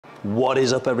What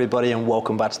is up, everybody, and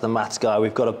welcome back to the Maths Guy.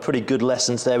 We've got a pretty good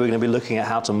lesson today. We're going to be looking at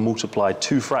how to multiply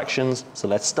two fractions. So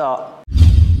let's start.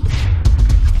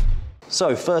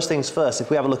 So first things first, if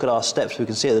we have a look at our steps, we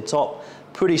can see at the top,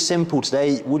 pretty simple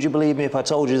today. Would you believe me if I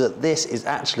told you that this is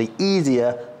actually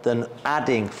easier than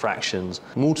adding fractions?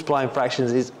 Multiplying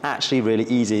fractions is actually really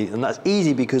easy, and that's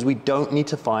easy because we don't need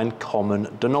to find common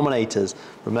denominators.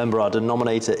 Remember, our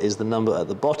denominator is the number at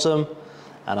the bottom,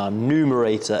 and our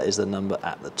numerator is the number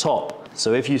at the top.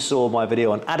 So if you saw my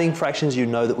video on adding fractions, you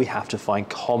know that we have to find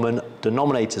common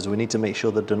denominators. We need to make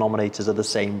sure the denominators are the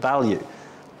same value.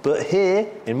 But here,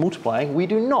 in multiplying, we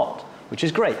do not, which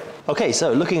is great. Okay,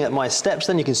 so looking at my steps,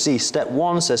 then you can see step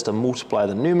one says to multiply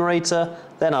the numerator,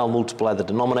 then I'll multiply the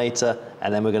denominator,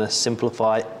 and then we're going to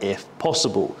simplify if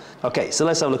possible. Okay, so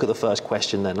let's have a look at the first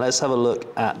question then. Let's have a look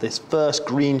at this first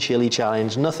green chili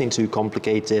challenge, nothing too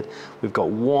complicated. We've got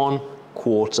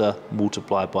 1/4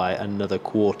 multiplied by another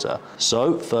quarter.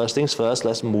 So first things first,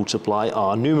 let's multiply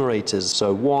our numerators.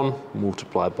 So 1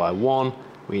 multiplied by 1,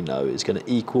 we know is going to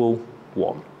equal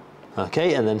 1.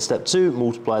 Okay, and then step 2,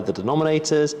 multiply the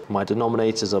denominators. My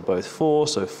denominators are both 4,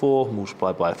 so 4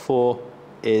 multiplied by 4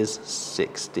 is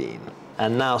 16.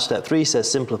 And now step 3 says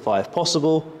simplify if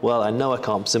possible. Well, I know I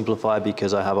can't simplify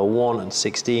because I have a 1 and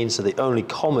 16, so the only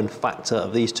common factor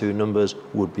of these two numbers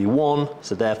would be 1,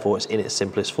 so therefore it's in its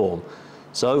simplest form.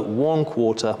 So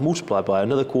 1/4 multiplied by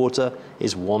another quarter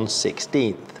is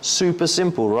 1/16. Super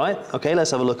simple, right? Okay,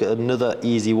 let's have a look at another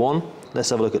easy one. Let's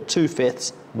have a look at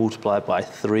 2/5 multiplied by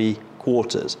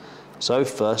 3/4. So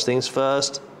first things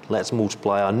first, let's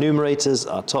multiply our numerators,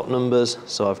 our top numbers.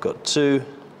 So I've got 2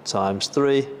 times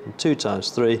 3, and 2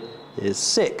 times 3 is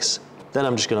 6. Then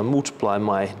I'm just going to multiply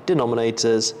my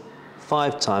denominators.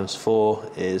 5 times 4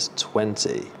 is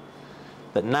 20.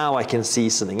 But now I can see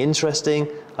something interesting.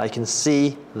 I can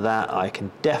see that I can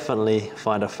definitely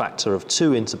find a factor of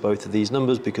 2 into both of these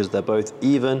numbers because they're both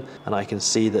even, and I can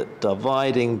see that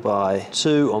dividing by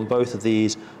 2 on both of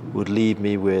these would leave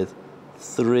me with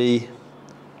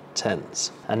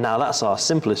 3/10. And now that's our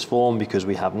simplest form because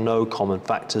we have no common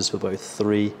factors for both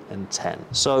 3 and 10.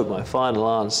 So my final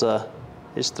answer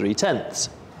is 3/10.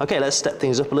 Okay, let's step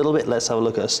things up a little bit. Let's have a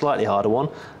look at a slightly harder one.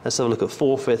 Let's have a look at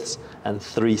 4/5 and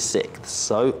 3/6.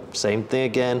 So same thing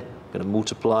again. I'm going to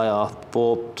multiply our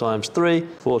 4 times 3.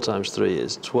 4 times 3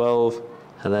 is 12.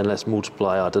 And then let's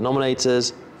multiply our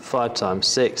denominators. 5 times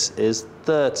 6 is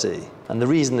 30. And the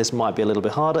reason this might be a little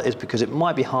bit harder is because it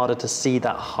might be harder to see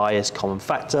that highest common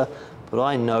factor, but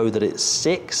I know that it's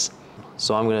 6.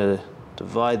 So I'm going to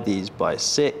divide these by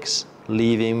 6,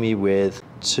 leaving me with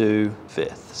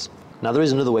 2/5. Now there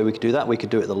is another way we could do that. We could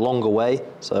do it the longer way.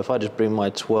 So if I just bring my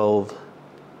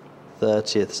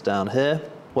 12/30ths down here,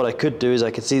 what I could do is I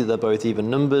could see that they're both even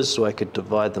numbers, so I could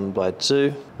divide them by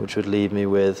 2, which would leave me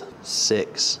with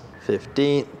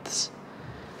 6/15ths.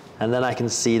 And then I can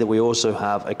see that we also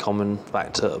have a common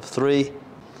factor of 3,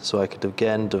 so I could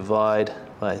again divide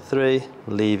by 3,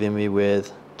 leaving me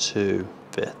with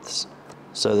 2/5.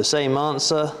 So the same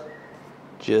answer,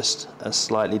 just a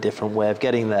slightly different way of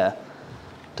getting there,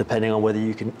 depending on whether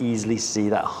you can easily see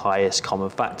that highest common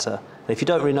factor. And if you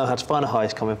don't really know how to find a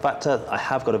highest common factor, I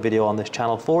have got a video on this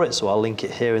channel for it, so I'll link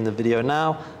it here in the video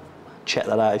now. Check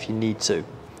that out if you need to.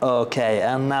 Okay,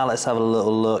 and now let's have a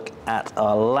little look at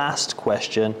our last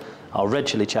question, our red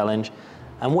chili challenge.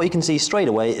 And what you can see straight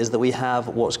away is that we have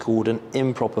what's called an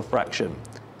improper fraction.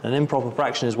 An improper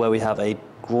fraction is where we have a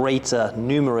greater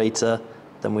numerator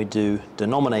than we do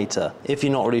denominator. If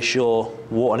you're not really sure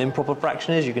what an improper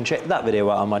fraction is, you can check that video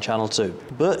out on my channel too.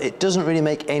 But it doesn't really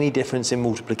make any difference in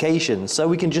multiplication, so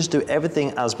we can just do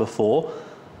everything as before,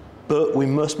 but we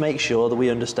must make sure that we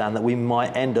understand that we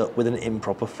might end up with an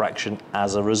improper fraction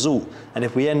as a result. And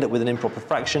if we end up with an improper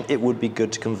fraction, it would be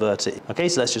good to convert it. Okay,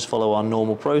 so let's just follow our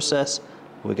normal process.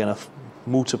 We're going to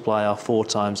multiply our 4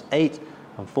 times 8,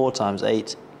 and 4 times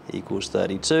 8 equals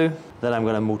 32. Then I'm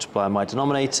going to multiply my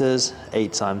denominators,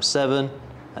 8 times 7,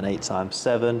 and 8 times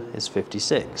 7 is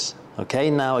 56. Okay,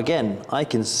 now again, I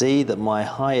can see that my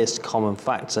highest common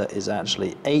factor is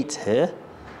actually 8 here,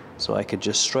 so I could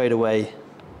just straight away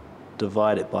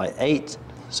divide it by 8.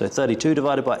 So 32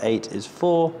 divided by 8 is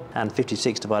 4, and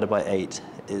 56 divided by 8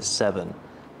 is 7,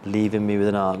 leaving me with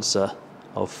an answer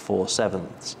of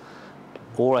 4/7.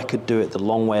 Or I could do it the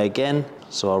long way again,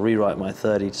 so I'll rewrite my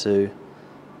 32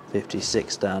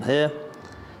 56 down here,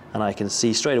 and I can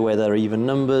see straight away they're even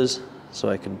numbers, so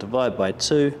I can divide by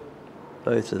 2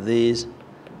 both of these,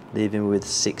 leaving me with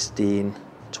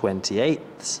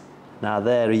 16/28. Now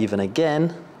they're even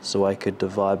again, so I could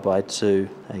divide by 2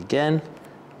 again,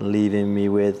 leaving me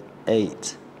with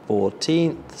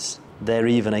 8/14. They're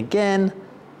even again,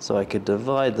 So I could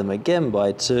divide them again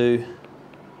by 2,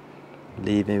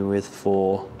 leaving with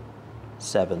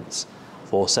 4/7.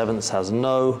 4/7 has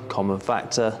no common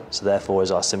factor, so therefore is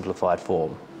our simplified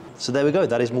form. So there we go,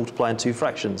 that is multiplying two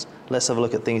fractions. Let's have a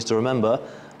look at things to remember.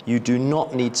 You do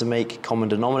not need to make common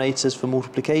denominators for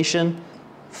multiplication.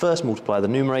 First multiply the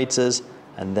numerators,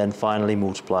 and then finally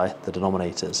multiply the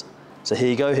denominators. So here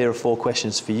you go, here are 4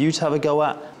 questions for you to have a go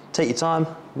at. Take your time,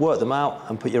 work them out,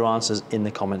 and put your answers in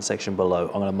the comment section below.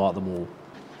 I'm going to mark them all.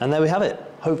 And there we have it.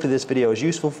 Hopefully this video is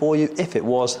useful for you. If it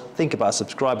was, think about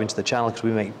subscribing to the channel because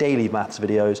we make daily maths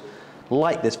videos.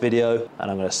 Like this video, and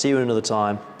I'm going to see you another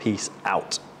time. Peace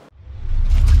out.